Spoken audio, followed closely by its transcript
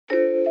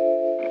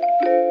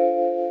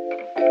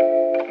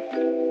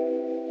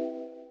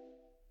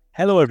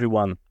Hello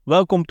everyone,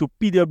 welcome to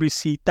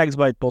PwC Tax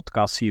Bite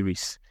podcast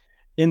series.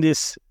 In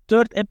this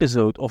third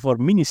episode of our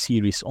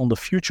mini-series on the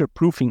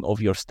future-proofing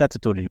of your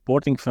statutory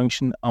reporting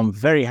function, I'm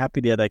very happy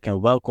that I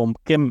can welcome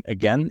Kim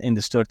again in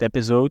this third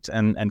episode,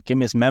 and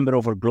Kim is member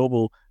of our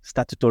Global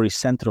Statutory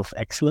Center of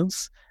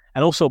Excellence,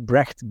 and also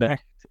Brecht.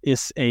 Brecht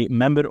is a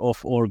member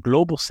of our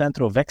Global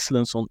Center of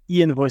Excellence on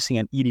e-invoicing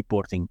and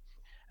e-reporting.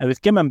 And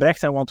with Kim and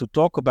Brecht, I want to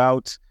talk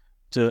about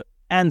the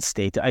end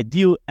state, the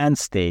ideal end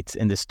state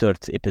in this third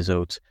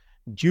episode.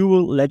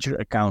 Dual ledger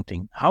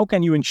accounting. How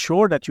can you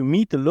ensure that you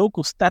meet the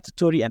local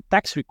statutory and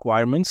tax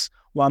requirements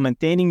while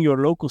maintaining your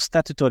local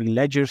statutory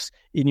ledgers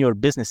in your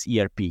business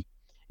ERP?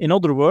 In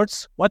other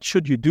words, what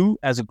should you do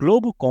as a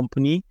global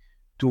company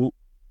to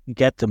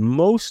get the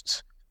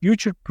most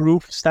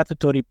future-proof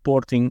statutory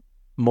reporting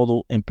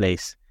model in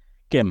place?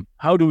 Kim,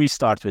 how do we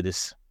start with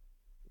this?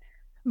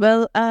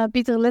 Well,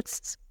 Peter,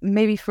 let's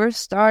maybe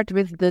first start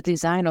with the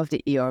design of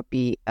the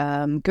ERP.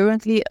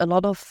 Currently, a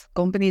lot of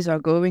companies are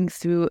going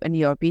through an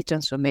ERP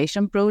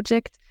transformation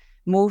project,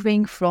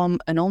 moving from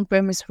an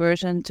on-premise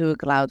version to a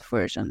cloud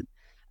version.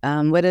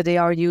 Whether they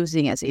are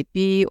using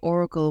SAP,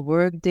 Oracle,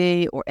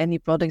 Workday, or any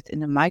product in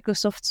the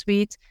Microsoft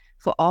suite,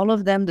 for all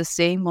of them, the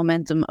same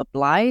momentum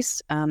applies.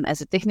 As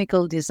the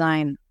technical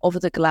design of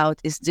the cloud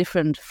is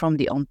different from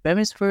the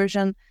on-premise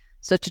version,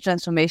 such a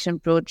transformation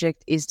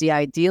project is the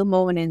ideal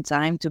moment in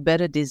time to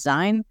better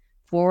design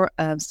for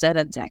stat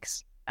and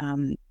tax.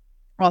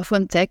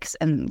 Often tax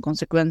and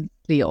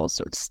consequently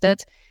also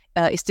stat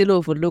is still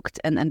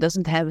overlooked and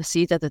doesn't have a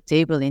seat at the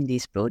table in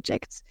these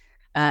projects.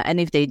 And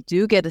if they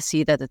do get a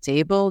seat at the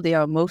table, they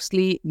are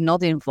mostly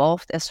not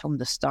involved as from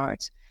the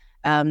start.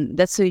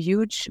 That's a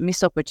huge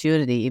missed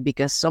opportunity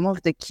because some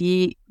of the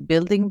key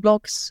building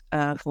blocks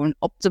for an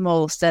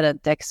optimal stat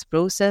and tax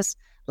process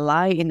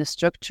lie in the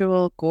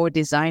structural core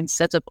design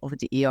setup of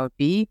the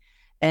ERP,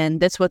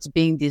 and that's what's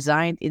being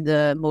designed in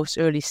the most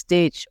early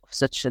stage of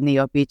such an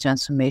ERP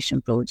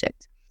transformation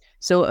project.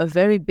 So a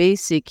very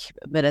basic,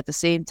 but at the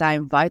same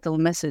time vital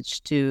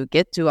message to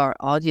get to our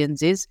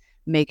audience is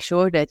make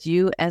sure that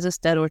you as a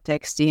stat or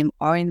tax team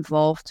are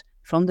involved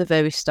from the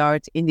very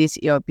start in these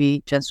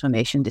ERP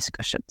transformation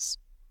discussions.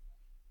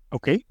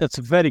 Okay, that's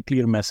a very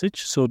clear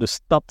message. So the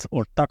stat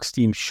or tax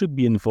team should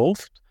be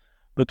involved.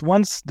 But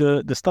once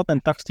the stat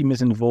and tax team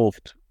is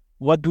involved,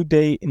 what do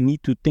they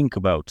need to think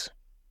about?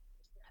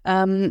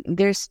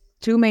 There's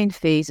two main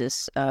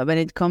phases when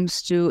it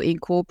comes to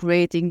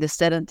incorporating the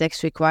stat and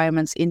tax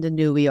requirements in the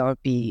new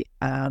ERP.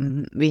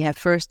 We have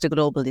first the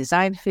global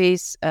design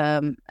phase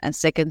and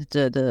second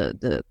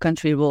the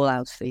country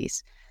rollout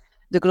phase.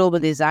 The global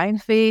design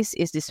phase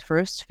is this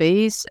first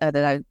phase that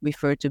I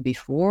referred to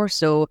before.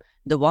 So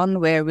the one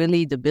where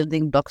really the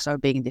building blocks are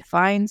being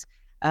defined.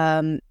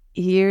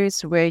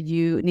 Here's where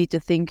you need to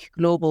think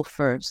global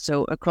first.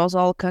 So across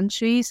all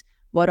countries,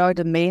 what are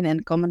the main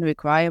and common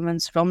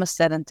requirements from a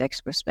stat and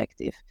tax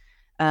perspective?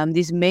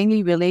 These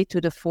mainly relate to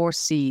the 4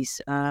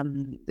 C's,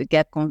 the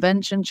GAP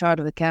convention,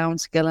 chart of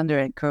accounts, calendar,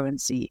 and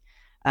currency.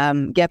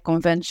 GAP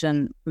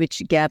convention,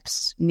 which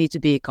gaps need to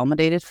be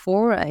accommodated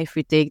for. If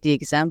we take the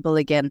example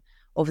again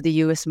of the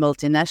US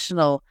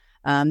multinational,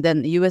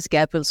 then US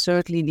GAP will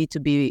certainly need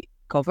to be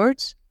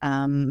covered.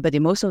 But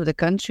in most of the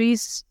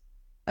countries,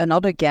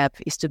 another gap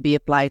is to be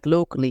applied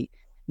locally.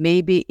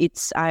 Maybe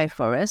it's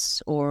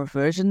IFRS or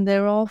version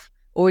thereof,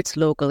 or it's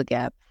local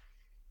gap.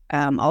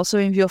 Also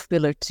in view of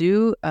Pillar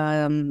 2,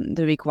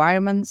 the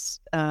requirements,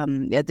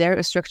 they're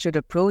a structured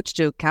approach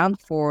to account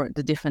for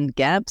the different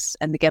gaps,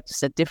 and the gap to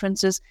set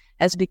differences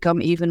has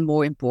become even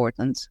more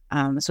important.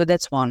 So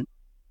that's one.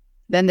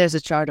 Then there's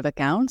a chart of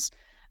accounts.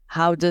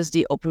 How does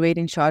the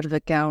operating chart of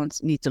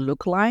accounts need to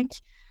look like?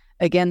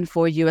 Again,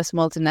 for US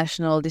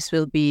multinational, this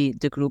will be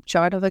the group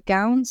chart of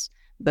accounts.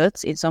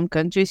 But in some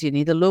countries, you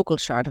need a local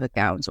chart of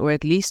accounts, or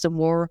at least a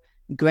more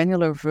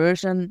granular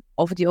version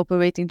of the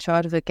operating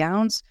chart of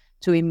accounts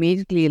to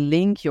immediately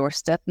link your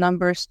stat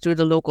numbers to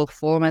the local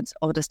formats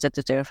of the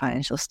statutory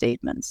financial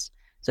statements.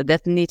 So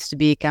that needs to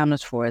be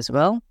accounted for as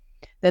well.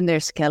 Then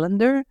there's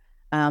calendar.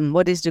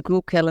 What is the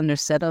group calendar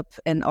setup,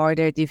 and are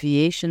there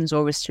deviations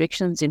or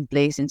restrictions in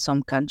place in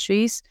some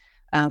countries?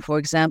 For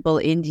example,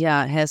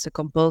 India has a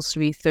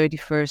compulsory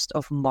 31st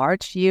of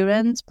March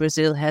year-end.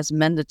 Brazil has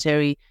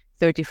mandatory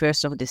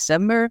 31st of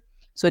December.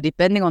 So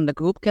depending on the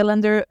group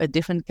calendar, a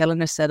different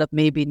calendar setup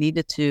may be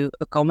needed to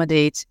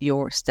accommodate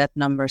your stat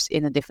numbers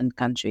in the different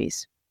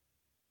countries.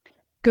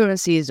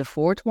 Currency is the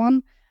fourth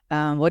one.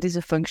 What is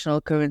a functional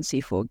currency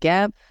for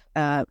GAAP?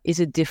 Is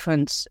it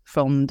different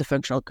from the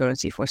functional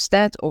currency for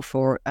stat or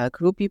for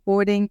group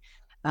reporting?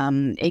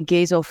 In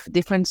case of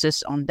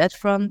differences on that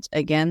front,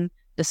 again,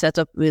 the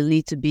setup will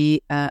need to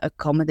be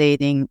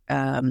accommodating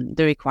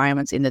the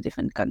requirements in the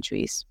different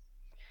countries.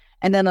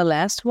 And then the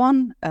last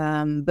one,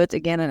 but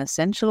again an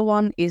essential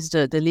one, is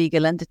the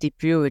legal entity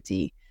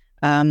purity.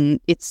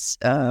 It's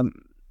the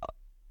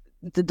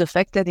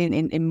fact that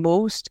in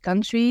most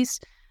countries,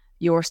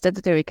 your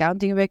statutory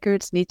accounting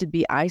records need to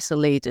be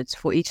isolated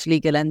for each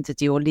legal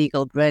entity or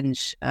legal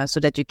branch so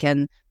that you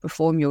can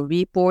perform your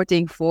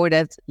reporting for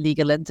that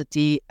legal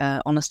entity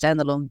on a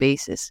standalone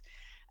basis.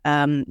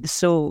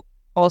 So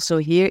also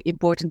here,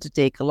 important to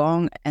take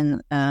along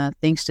and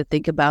things to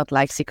think about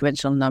like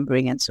sequential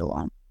numbering and so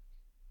on.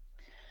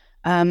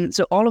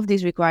 So all of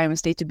these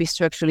requirements need to be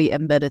structurally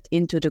embedded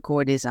into the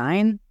core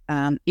design.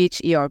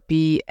 Each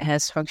ERP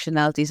has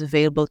functionalities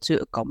available to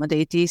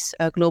accommodate these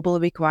global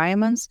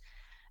requirements.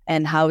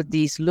 And how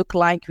these look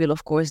like will,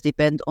 of course,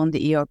 depend on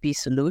the ERP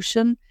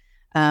solution.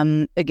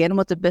 Again,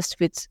 what the best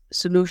fit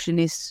solution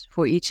is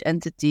for each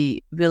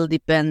entity will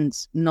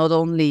depend not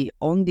only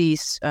on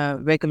these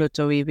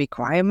regulatory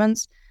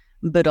requirements,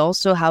 but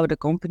also how the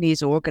company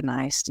is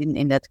organized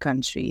in that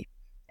country.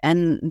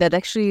 And that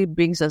actually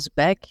brings us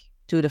back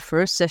to the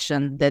first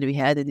session that we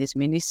had in this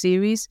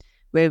mini-series,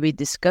 where we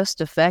discussed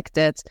the fact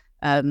that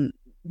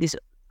this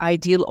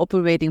ideal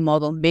operating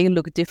model may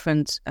look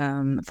different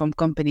from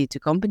company to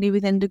company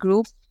within the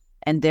group,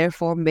 and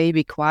therefore may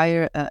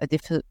require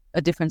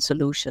a different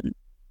solution,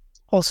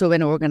 also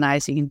when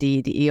organizing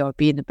the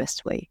ERP in the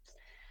best way.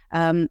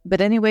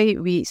 But anyway,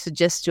 we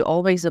suggest to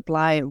always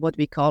apply what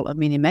we call a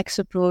mini-max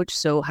approach.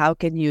 So how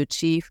can you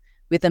achieve,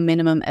 with a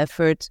minimum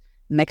effort,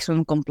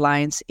 maximum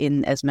compliance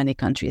in as many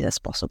countries as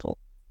possible?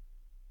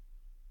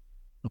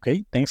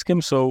 Okay, thanks,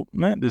 Kim. So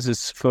this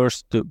is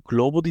first the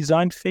global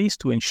design phase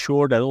to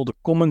ensure that all the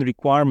common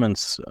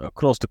requirements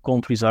across the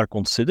countries are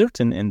considered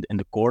in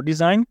the core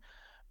design.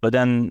 But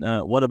then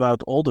what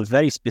about all the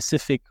very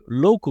specific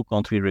local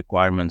country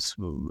requirements?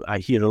 I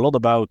hear a lot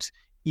about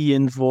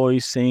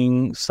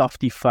e-invoicing,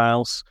 SAFTI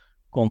files,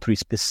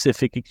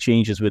 country-specific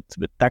exchanges with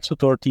tax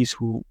authorities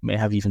who may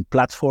have even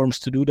platforms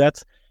to do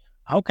that.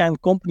 How can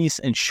companies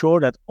ensure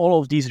that all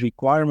of these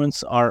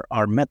requirements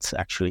are met,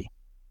 actually?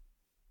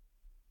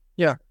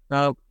 Yeah,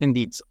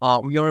 indeed.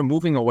 We are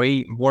moving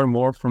away more and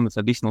more from the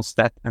traditional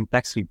stat and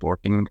tax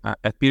reporting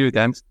at period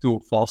end to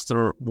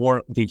foster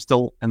more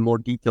digital and more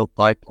detailed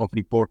type of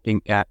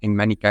reporting in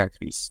many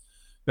countries,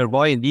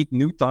 whereby indeed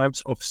new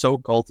types of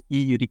so-called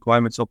EU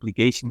requirements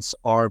obligations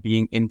are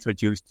being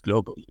introduced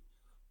globally.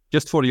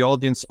 Just for the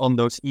audience on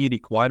those EU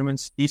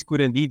requirements, these could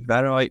indeed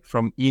vary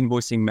from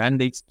e-invoicing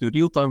mandates to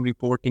real-time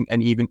reporting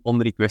and even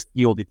on-request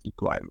e-audit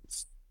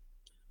requirements.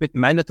 With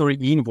mandatory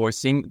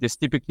e-invoicing, this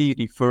typically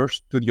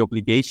refers to the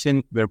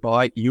obligation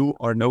whereby you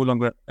are no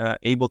longer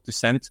able to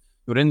send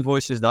your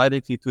invoices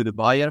directly to the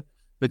buyer,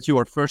 but you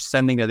are first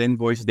sending that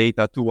invoice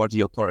data towards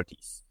the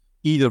authorities,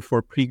 either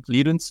for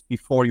pre-clearance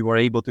before you are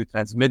able to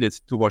transmit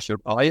it towards your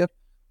buyer,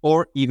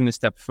 or even a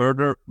step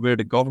further where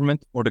the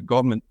government or the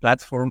government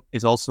platform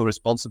is also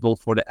responsible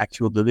for the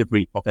actual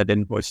delivery of that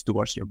invoice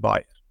towards your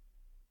buyer.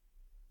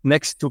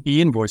 Next to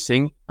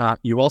e-invoicing,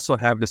 you also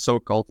have the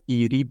so-called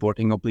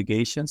e-reporting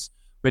obligations,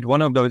 but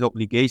one of those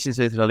obligations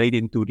is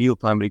related to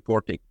real-time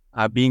reporting,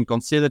 being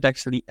considered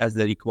actually as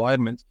the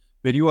requirement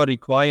where you are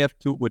required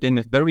to, within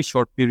a very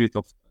short period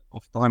of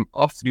time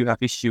after you have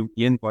issued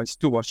the invoice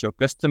towards your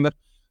customer,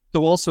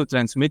 to also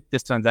transmit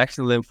this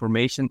transactional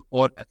information,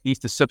 or at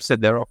least a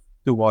subset thereof,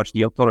 towards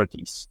the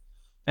authorities.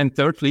 And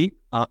thirdly,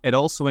 it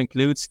also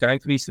includes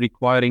countries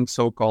requiring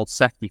so-called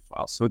SAFTI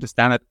files, so the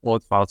standard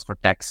audit files for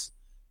tax,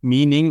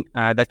 meaning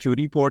that you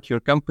report your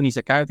company's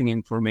accounting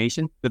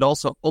information, but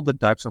also other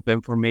types of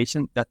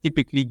information that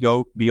typically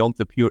go beyond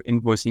the pure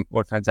invoicing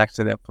or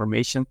transactional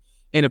information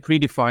in a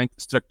predefined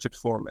structured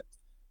format.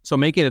 So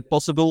making it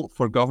possible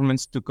for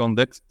governments to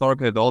conduct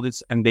targeted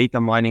audits and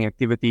data mining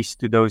activities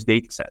to those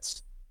data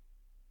sets.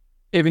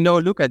 If we now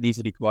look at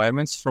these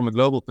requirements from a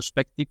global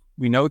perspective,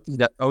 we notice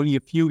that only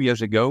a few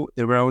years ago,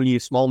 there were only a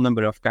small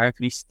number of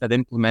countries that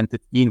implemented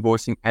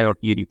e-invoicing and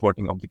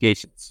e-reporting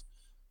obligations.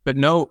 But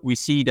now we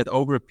see that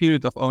over a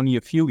period of only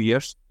a few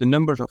years, the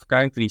numbers of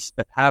countries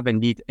that have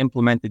indeed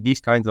implemented these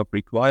kinds of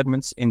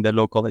requirements in their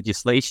local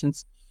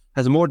legislations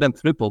has more than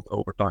tripled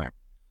over time.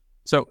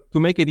 So to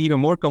make it even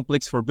more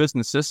complex for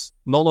businesses,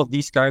 none of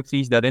these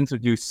countries that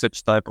introduce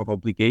such type of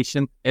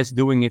obligation is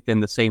doing it in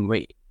the same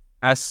way.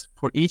 As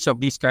for each of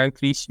these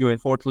countries, you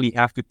unfortunately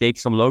have to take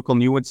some local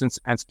nuances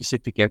and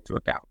specific into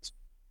account.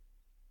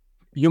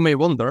 You may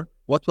wonder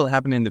what will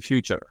happen in the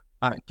future.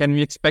 Can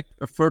we expect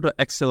a further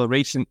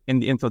acceleration in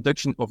the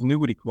introduction of new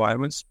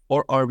requirements,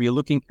 or are we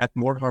looking at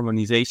more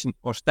harmonization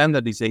or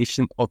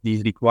standardization of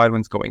these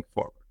requirements going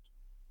forward?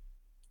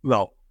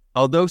 Well,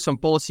 although some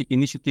policy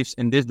initiatives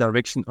in this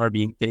direction are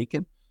being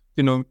taken,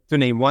 to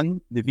name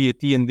one, the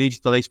VAT and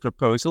Digital Age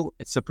proposal,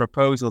 it's a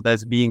proposal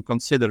that's being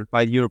considered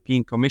by the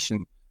European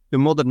Commission to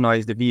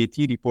modernize the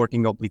VAT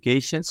reporting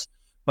obligations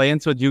by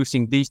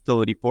introducing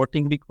digital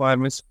reporting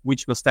requirements,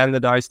 which will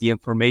standardize the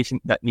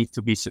information that needs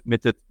to be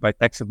submitted by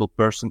taxable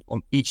person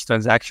on each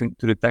transaction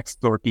to the tax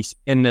authorities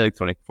in an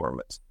electronic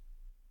format.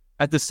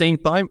 At the same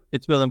time,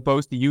 it will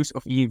impose the use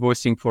of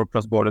e-invoicing for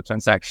cross-border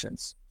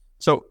transactions.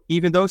 So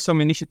even though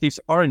some initiatives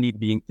are indeed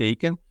being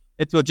taken,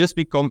 it will just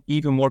become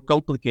even more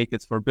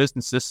complicated for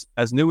businesses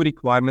as new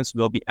requirements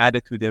will be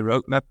added to their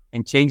roadmap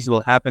and changes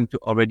will happen to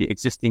already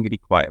existing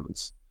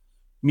requirements.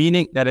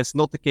 meaning that it's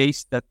not the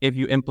case that if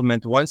you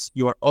implement once,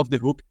 you are off the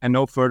hook and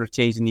no further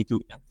changes need to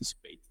be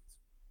anticipated.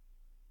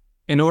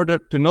 In order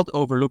to not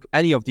overlook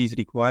any of these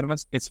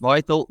requirements, it's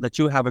vital that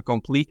you have a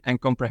complete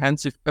and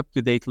comprehensive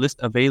up-to-date list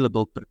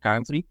available per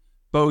country,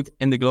 both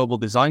in the global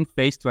design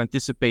phase to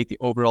anticipate the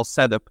overall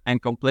setup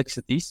and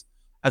complexities,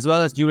 as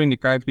well as during the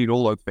country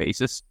rollout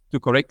phases to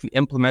correctly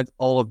implement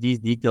all of these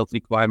detailed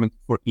requirements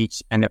for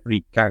each and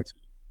every country.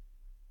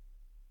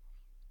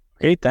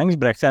 Okay, thanks,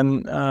 Brecht.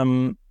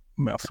 And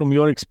from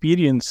your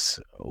experience,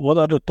 what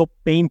are the top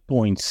pain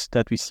points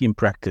that we see in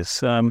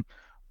practice?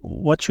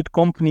 What should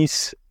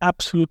companies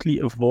absolutely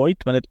avoid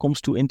when it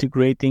comes to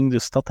integrating the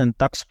stat and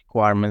tax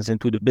requirements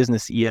into the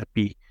business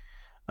ERP?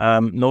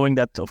 Knowing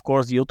that, of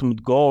course, the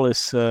ultimate goal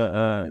is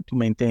to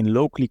maintain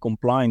locally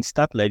compliant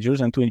stat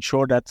ledgers and to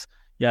ensure that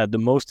the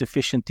most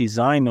efficient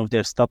design of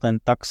their stat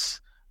and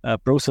tax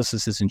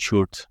processes is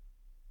ensured.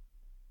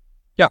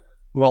 Yeah,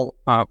 well,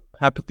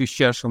 happy to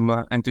share some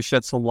and to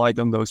shed some light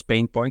on those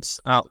pain points.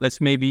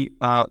 Let's maybe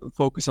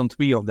focus on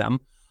 3 of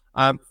them.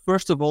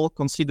 First of all,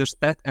 consider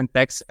stat and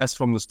tax as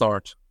from the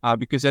start,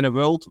 because in a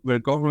world where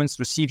governments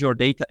receive your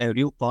data in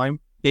real time,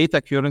 data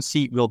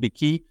accuracy will be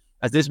key,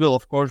 as this will,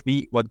 of course,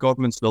 be what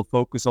governments will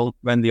focus on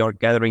when they are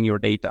gathering your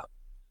data.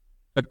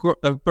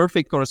 A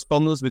perfect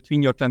correspondence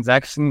between your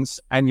transactions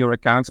and your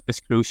accounts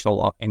is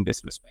crucial in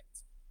this respect.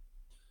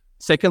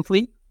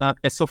 Secondly,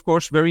 it's of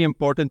course very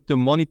important to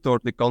monitor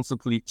the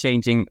constantly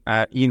changing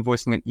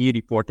e-invoicing and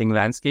e-reporting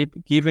landscape,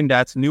 given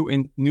that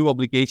new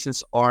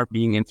obligations are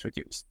being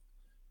introduced.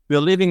 We are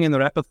living in a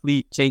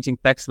rapidly changing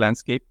tax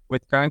landscape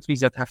with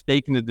countries that have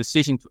taken the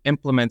decision to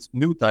implement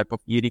new type of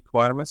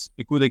e-requirements.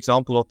 A good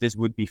example of this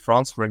would be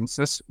France, for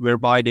instance,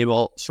 whereby they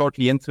will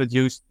shortly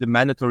introduce the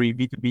mandatory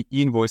B2B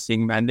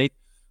e-invoicing mandate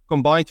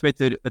combined with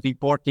the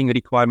reporting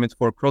requirement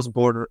for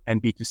cross-border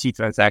and B2C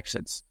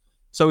transactions.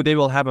 So they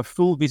will have a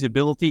full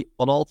visibility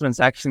on all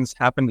transactions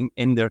happening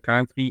in their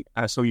country.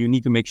 So you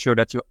need to make sure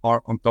that you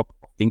are on top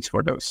of things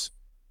for those.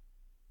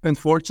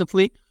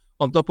 Unfortunately,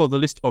 on top of the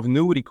list of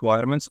new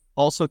requirements,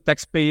 also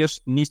taxpayers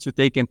need to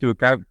take into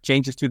account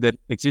changes to their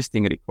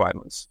existing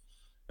requirements.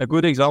 A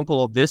good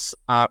example of this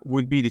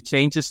would be the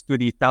changes to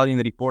the Italian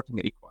reporting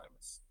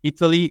requirements.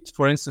 Italy,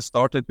 for instance,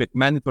 started with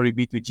mandatory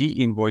B2G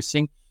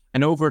invoicing,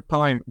 and over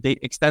time, they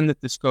extended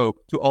the scope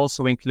to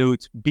also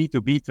include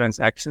B2B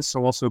transactions.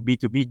 So also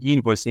B2B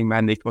invoicing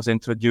mandate was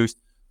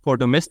introduced for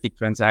domestic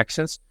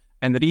transactions.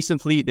 And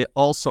recently, they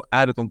also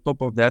added on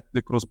top of that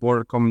the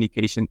cross-border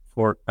communication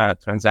for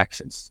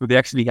transactions. So they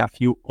actually have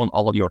you on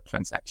all your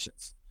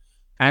transactions.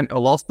 And a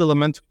last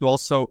element to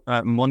also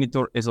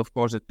monitor is, of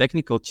course, the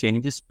technical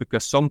changes,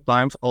 because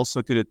sometimes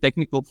also to the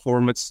technical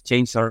formats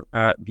changes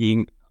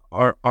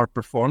are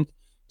performed.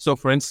 So,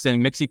 for instance,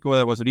 in Mexico,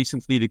 that was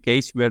recently the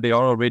case where they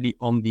are already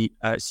on the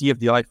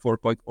CFDI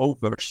 4.0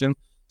 version.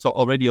 So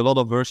already a lot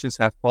of versions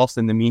have passed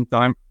in the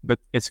meantime, but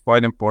it's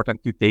quite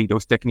important to take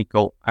those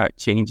technical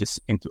changes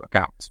into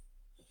account.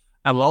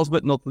 And last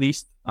but not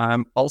least,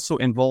 also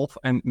involve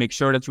and make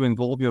sure that you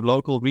involve your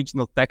local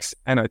regional tax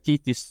and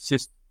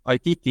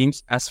IT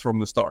teams as from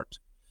the start.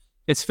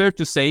 It's fair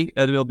to say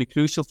that it will be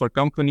crucial for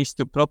companies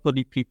to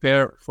properly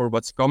prepare for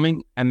what's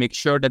coming and make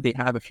sure that they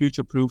have a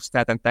future-proof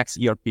stat and tax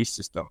ERP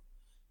system.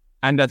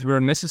 And that where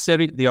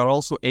necessary, they are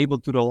also able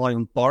to rely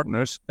on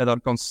partners that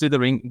are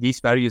considering these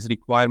various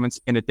requirements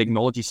in a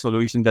technology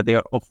solution that they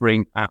are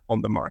offering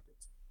on the market.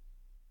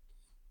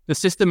 The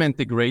system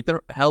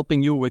integrator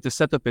helping you with the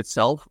setup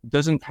itself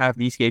doesn't have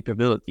these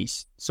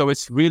capabilities. So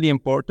it's really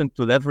important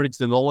to leverage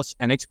the knowledge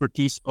and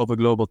expertise of a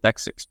global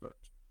tax expert.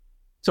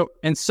 So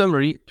in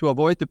summary, to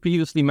avoid the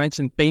previously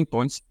mentioned pain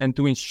points and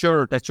to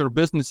ensure that your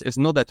business is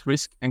not at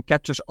risk and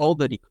captures all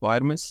the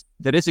requirements,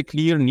 there is a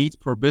clear need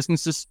for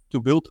businesses to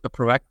build a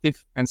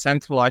proactive and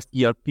centralized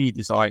ERP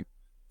design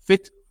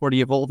fit for the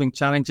evolving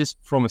challenges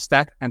from a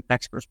stat and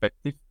tax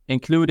perspective,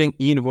 including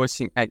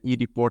e-invoicing and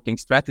e-reporting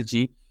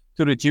strategy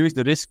to reduce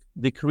the risk,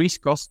 decrease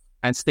cost,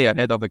 and stay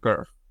ahead of the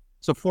curve.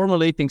 So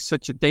formulating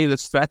such a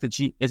tailored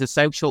strategy is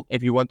essential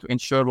if you want to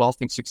ensure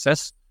lasting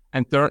success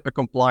and turn a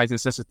compliance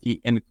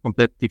necessity into a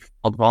competitive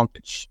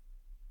advantage.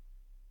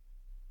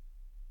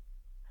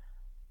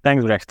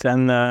 Thanks, Brecht.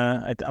 And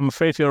I'm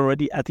afraid we're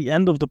already at the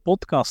end of the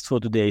podcast for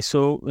today.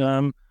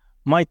 So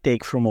my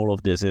take from all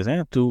of this is,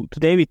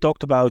 today we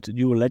talked about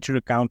dual ledger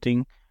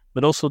accounting,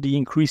 but also the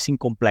increasing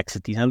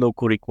complexities and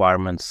local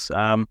requirements.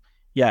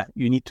 You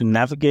need to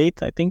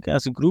navigate, I think,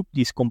 as a group,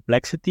 these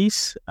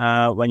complexities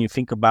when you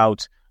think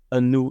about a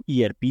new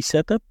ERP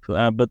setup,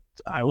 but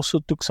I also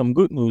took some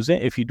good news.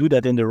 If you do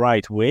that in the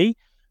right way,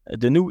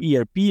 the new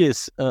ERP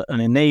is an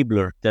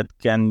enabler that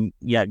can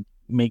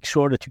make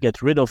sure that you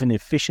get rid of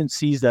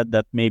inefficiencies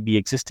that may be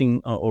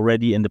existing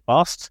already in the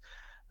past.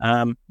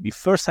 We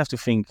first have to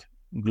think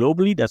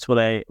globally. That's what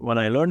I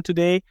learned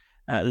today.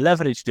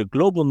 Leverage the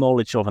global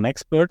knowledge of an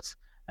expert,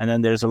 and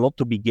then there's a lot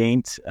to be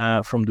gained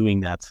from doing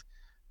that.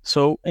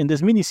 So in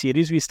this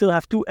mini-series, we still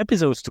have 2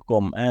 episodes to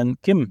come.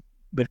 And Kim,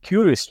 we're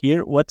curious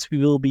here what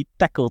will be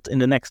tackled in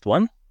the next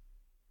one.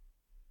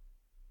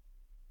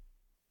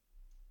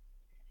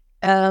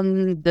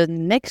 The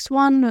next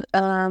one,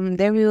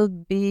 there will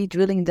be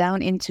drilling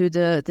down into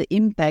the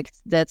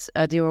impact that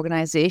the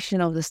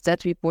organization of the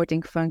stat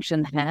reporting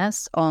function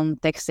has on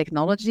tax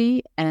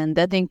technology, and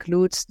that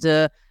includes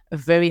the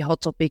very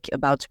hot topic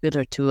about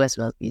Pillar 2 as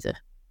well, Peter.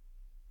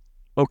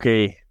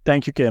 Okay,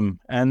 thank you, Kim.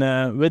 And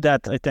with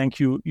that, I thank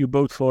you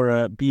both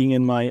for being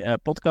in my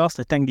podcast.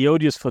 I thank the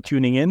audience for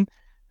tuning in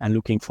and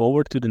looking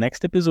forward to the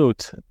next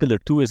episode. Pillar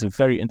 2 is a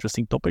very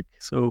interesting topic,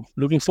 so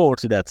looking forward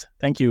to that.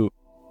 Thank you.